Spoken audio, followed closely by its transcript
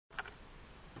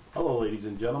Hello ladies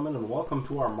and gentlemen, and welcome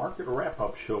to our market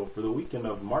wrap-up show for the weekend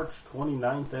of March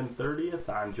 29th and 30th.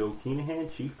 I'm Joe Kinahan,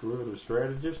 Chief Derivative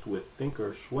Strategist with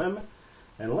thinkorswim,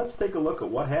 and let's take a look at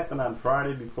what happened on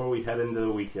Friday before we head into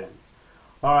the weekend.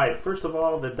 Alright, first of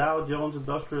all, the Dow Jones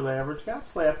Industrial Average got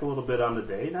slapped a little bit on the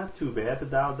day, not too bad. The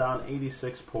Dow down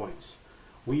 86 points.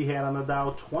 We had on the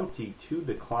Dow 22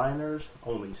 decliners,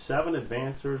 only 7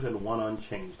 advancers, and 1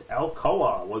 unchanged.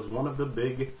 Alcoa was one of the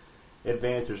big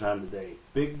advancers on the day.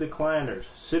 Big decliners,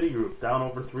 Citigroup down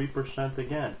over 3%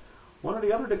 again. One of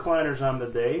the other decliners on the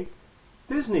day,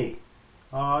 Disney.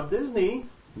 Disney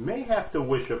may have to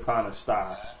wish upon a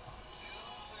star,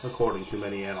 according to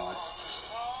many analysts.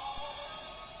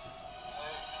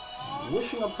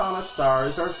 Wishing upon a star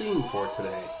is our theme for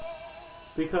today,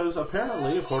 because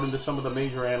apparently, according to some of the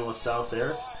major analysts out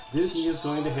there, Disney is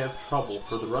going to have trouble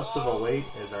for the rest of 2008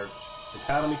 as our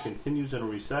economy continues in a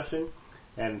recession,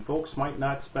 and folks might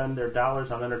not spend their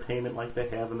dollars on entertainment like they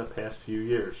have in the past few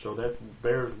years. So that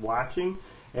bears watching,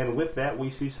 and with that we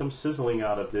see some sizzling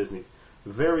out of Disney.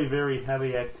 Very, very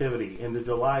heavy activity in the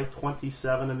July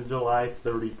 27 and the July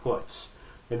 30 puts.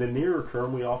 In the nearer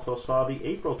term, we also saw the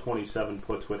April 27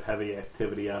 puts with heavy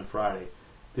activity on Friday.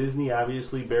 Disney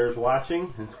obviously bears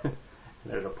watching.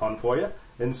 There's a pun for you.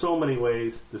 In so many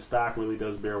ways, the stock really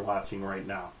does bear watching right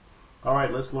now.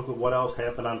 Alright, let's look at what else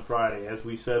happened on Friday. As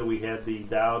we said, we had the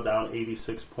Dow down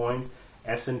 86 points,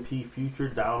 S&P future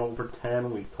down over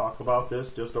 10. We talked about this,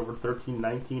 just over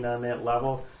 13.19 on that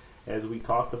level. As we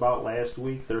talked about last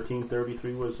week,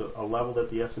 13.33 was a level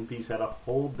that the S&Ps had to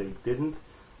hold. They didn't.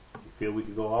 We feel we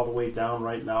could go all the way down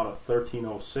right now to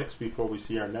 13.06 before we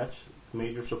see our next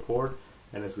major support.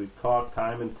 And as we've talked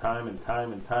time and time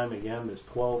again, this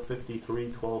 1253,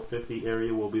 1250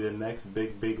 area will be the next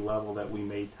big level that we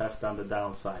may test on the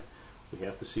downside. We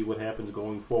have to see what happens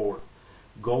going forward.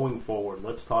 Going forward,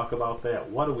 let's talk about that.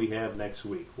 What do we have next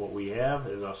week? What we have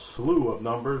is a slew of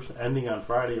numbers, ending on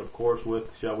Friday, of course, with,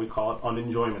 shall we call it,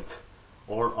 unenjoyment,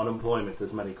 or unemployment,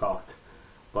 as many call it.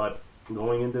 But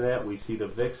going into that, we see the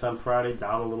VIX on Friday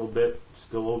down a little bit,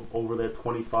 still over that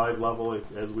 25 level.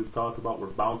 As we've talked about, we're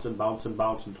bouncing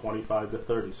 25 to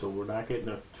 30, so we're not getting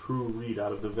a true read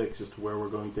out of the VIX as to where we're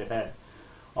going to head.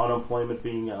 Unemployment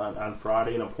being on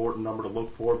Friday an important number to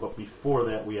look for, but before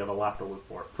that we have a lot to look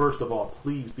for. First of all,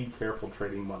 please be careful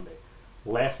trading Monday.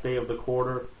 Last day of the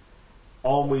quarter,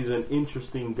 always an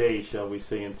interesting day, shall we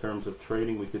say, in terms of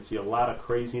trading. We could see a lot of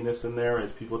craziness in there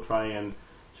as people try and,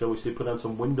 shall we say, put on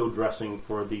some window dressing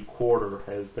for the quarter,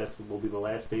 as that will be the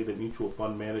last day that mutual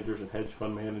fund managers and hedge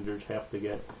fund managers have to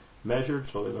get measured.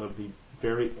 So they're going to be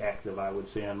very active, I would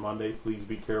say, on Monday. Please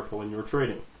be careful in your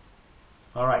trading.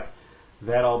 All right.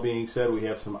 That all being said, we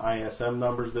have some ISM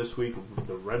numbers this week.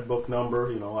 The Red Book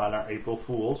number, on our April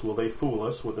Fools. Will they fool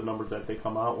us with the numbers that they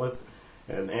come out with?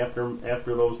 And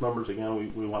after those numbers,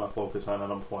 again, we want to focus on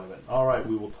unemployment. All right.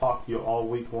 We will talk to you all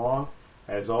week long.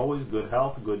 As always, good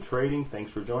health, good trading.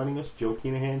 Thanks for joining us. Joe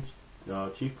Kinahan,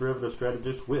 Chief Derivative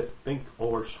Strategist with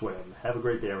thinkorswim. Have a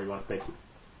great day, everyone. Thank you.